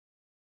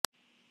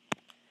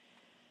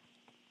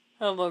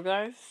Hello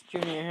guys,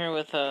 Junior here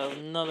with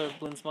another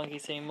Bloons Monkey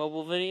City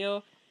mobile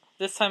video.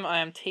 This time I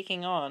am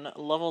taking on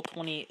level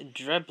 20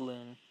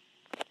 Dreadbloon.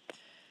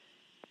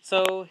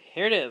 So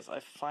here it is, I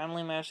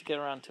finally managed to get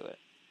around to it.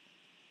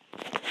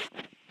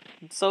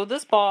 So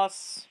this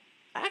boss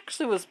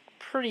actually was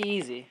pretty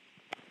easy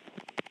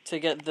to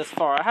get this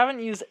far. I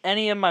haven't used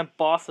any of my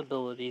boss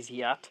abilities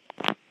yet,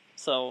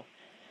 so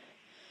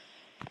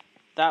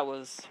that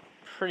was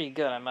pretty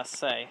good, I must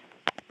say.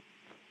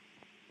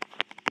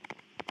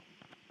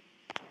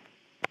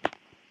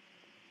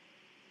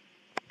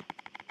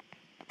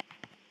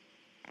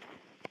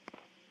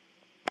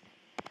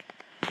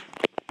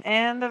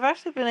 And I've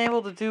actually been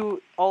able to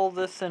do all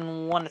this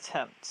in one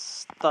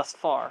attempt thus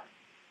far.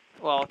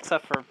 Well,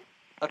 except for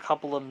a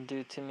couple of them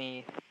due to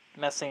me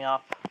messing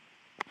up.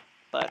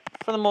 But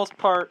for the most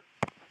part,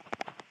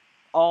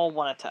 all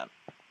one attempt.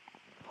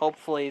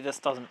 Hopefully this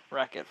doesn't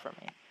wreck it for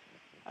me.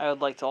 I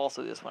would like to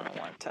also do this one in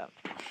one attempt.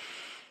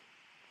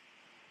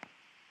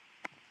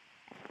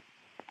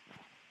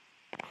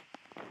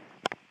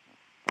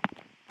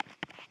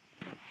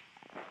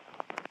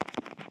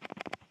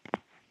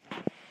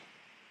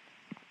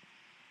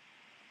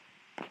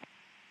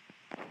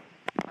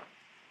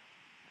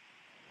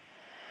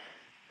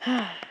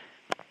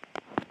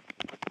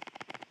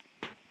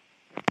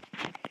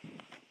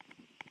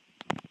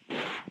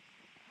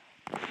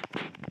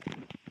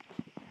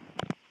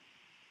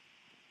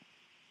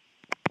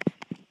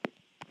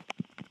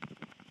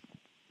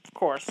 Of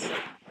course,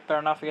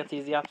 better not forget to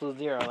use the absolute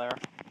zero there.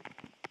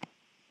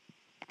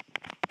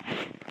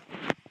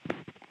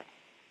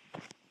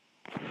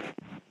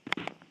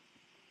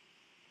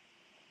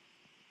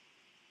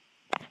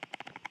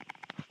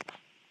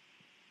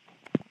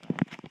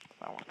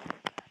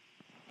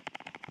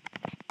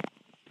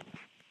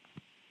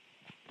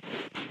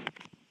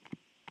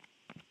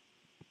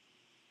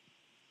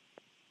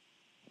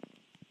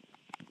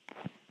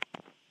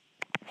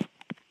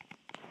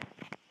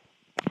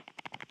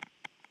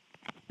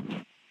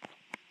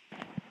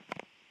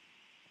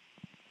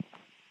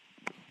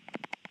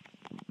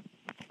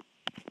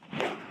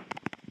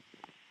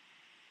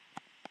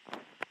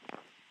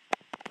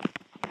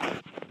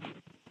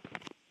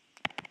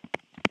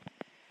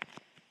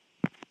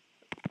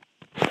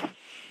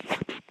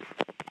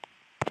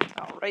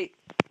 Alright.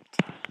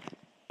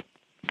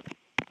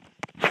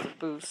 The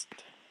boost.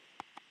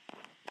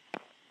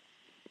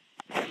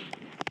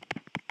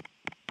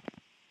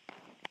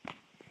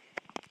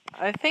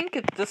 I think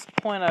at this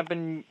point I've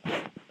been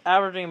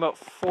averaging about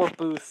 4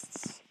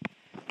 boosts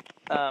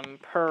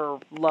per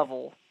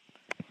level,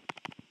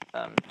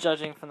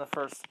 judging from the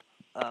first,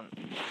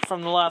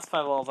 from the last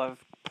 5 levels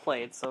I've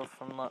played, so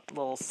from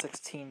level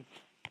 16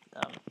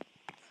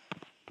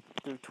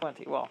 through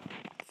 20, well,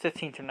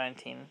 15 to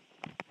 19,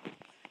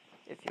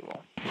 if you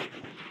will,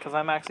 because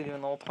I'm actually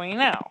doing level 20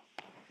 now.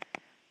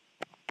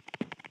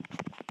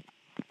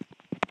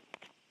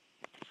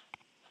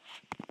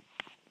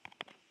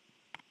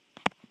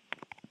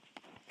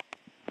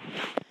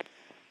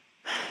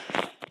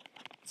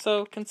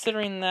 So,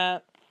 considering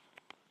that,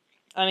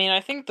 I mean, I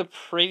think the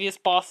previous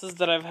bosses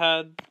that I've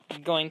had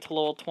going to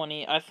level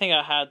 20, I think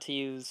I had to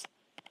use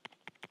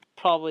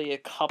probably a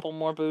couple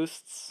more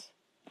boosts.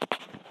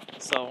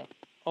 So,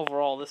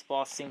 overall, this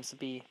boss seems to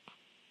be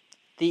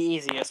the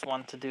easiest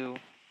one to do.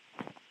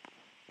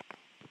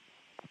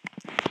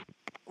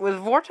 With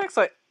Vortex,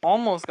 I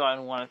almost got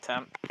in one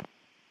attempt.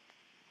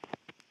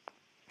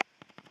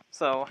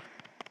 So,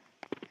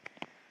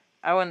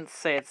 I wouldn't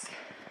say it's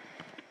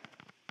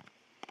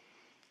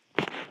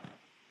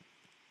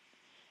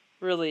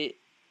really...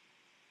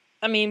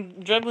 I mean,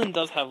 Dreadbloon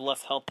does have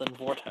less health than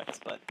Vortex,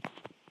 but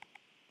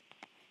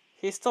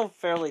he's still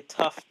fairly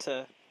tough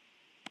to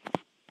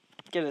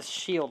get his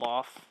shield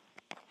off.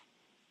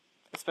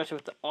 Especially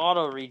with the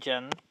auto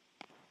regen,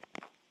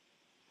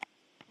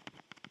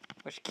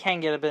 which can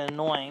get a bit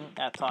annoying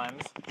at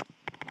times.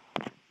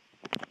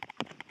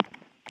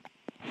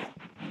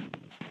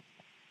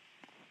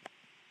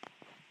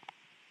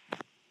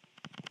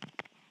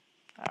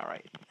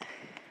 Alright.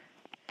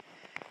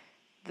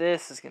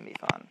 This is going to be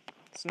fun.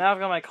 So now I've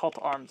got my call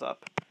to arms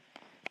up.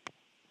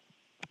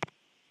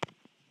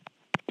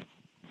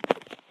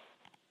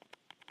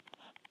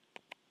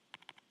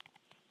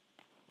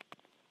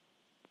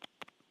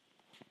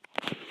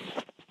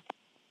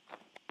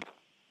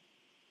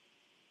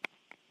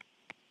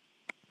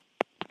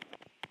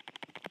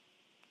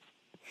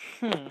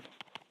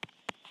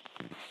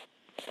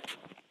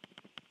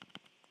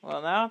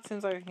 Well, now it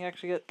seems like I can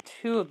actually get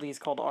 2 of these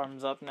called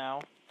arms up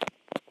now.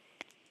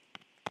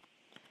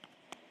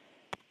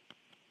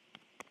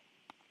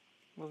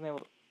 Wasn't able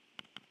to...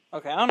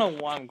 Okay, I don't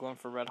know why I'm going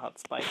for Red Hot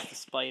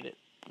Spikes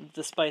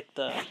despite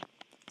the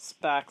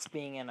Spax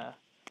being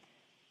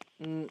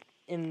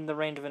in the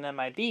range of an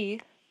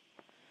MIB.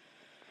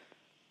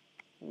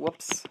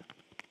 Whoops.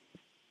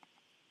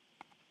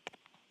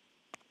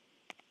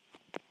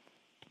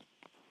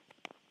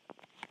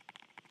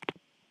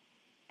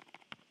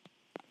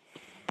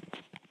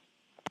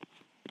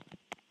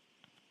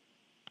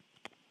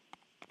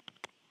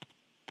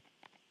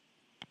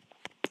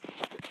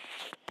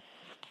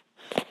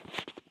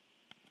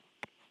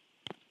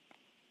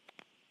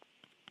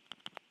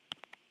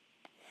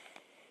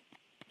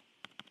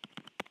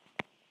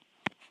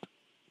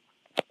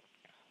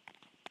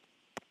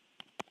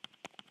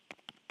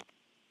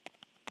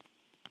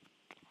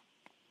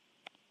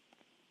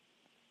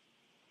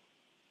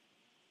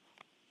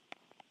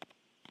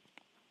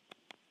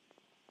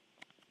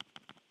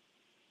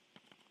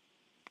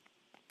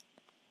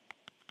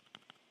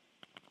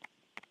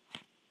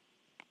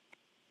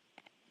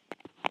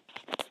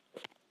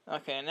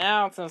 Okay,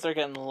 now it's gonna start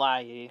getting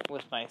laggy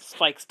with my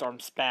Spike Storm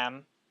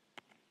spam.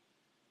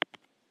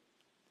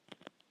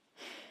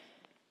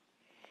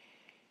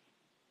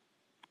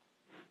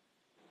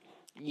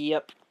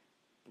 Yep.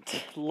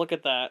 Look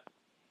at that.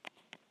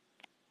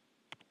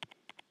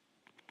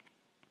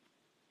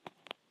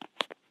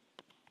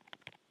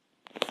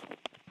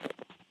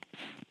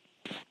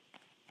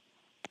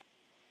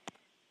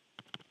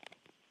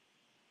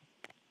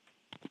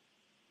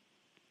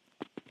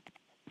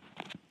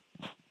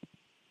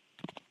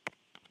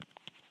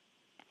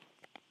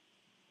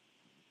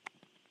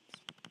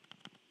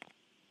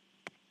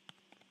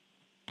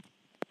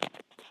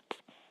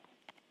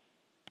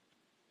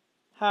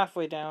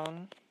 Halfway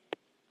down.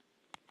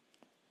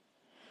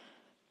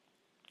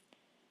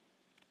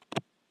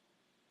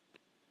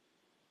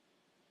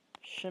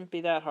 Shouldn't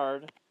be that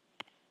hard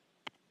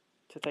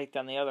to take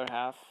down the other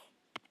half.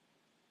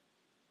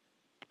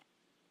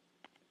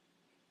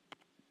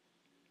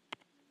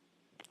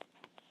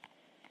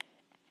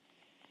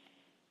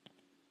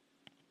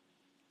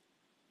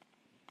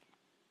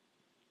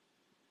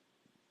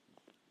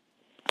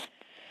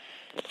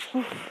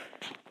 Whew.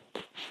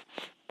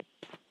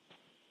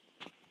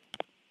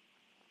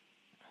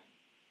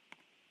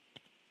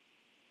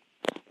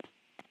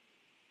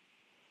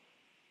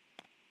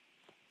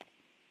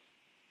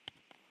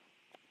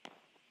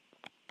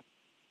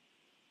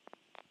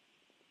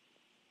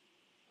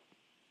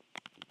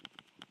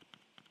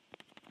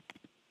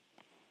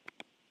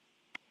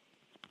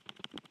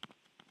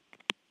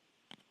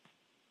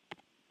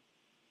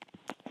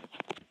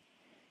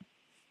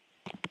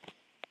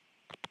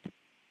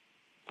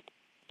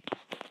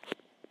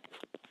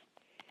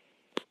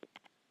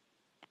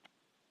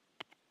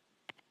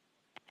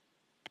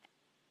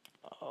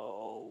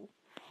 Oh.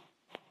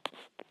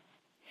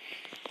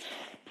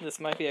 This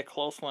might be a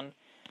close one.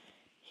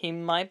 He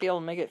might be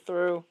able to make it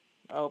through.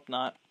 I hope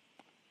not.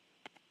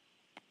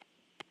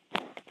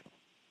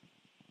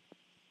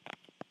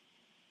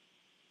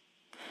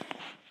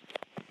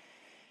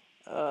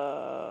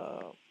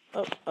 Oh,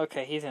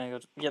 okay, he's gonna go.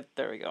 Yep,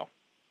 there we go.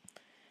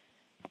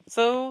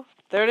 So,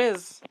 there it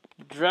is.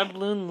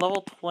 Dreadbloon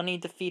level 20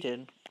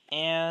 defeated.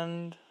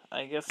 And,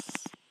 I guess...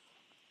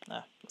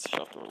 let's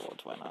show off the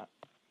rewards, why not?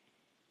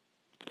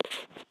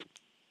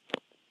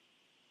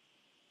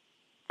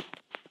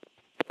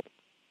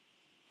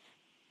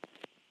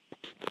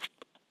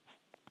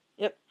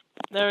 Yep,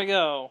 there we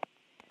go.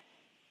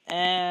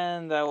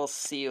 And I will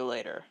see you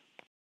later.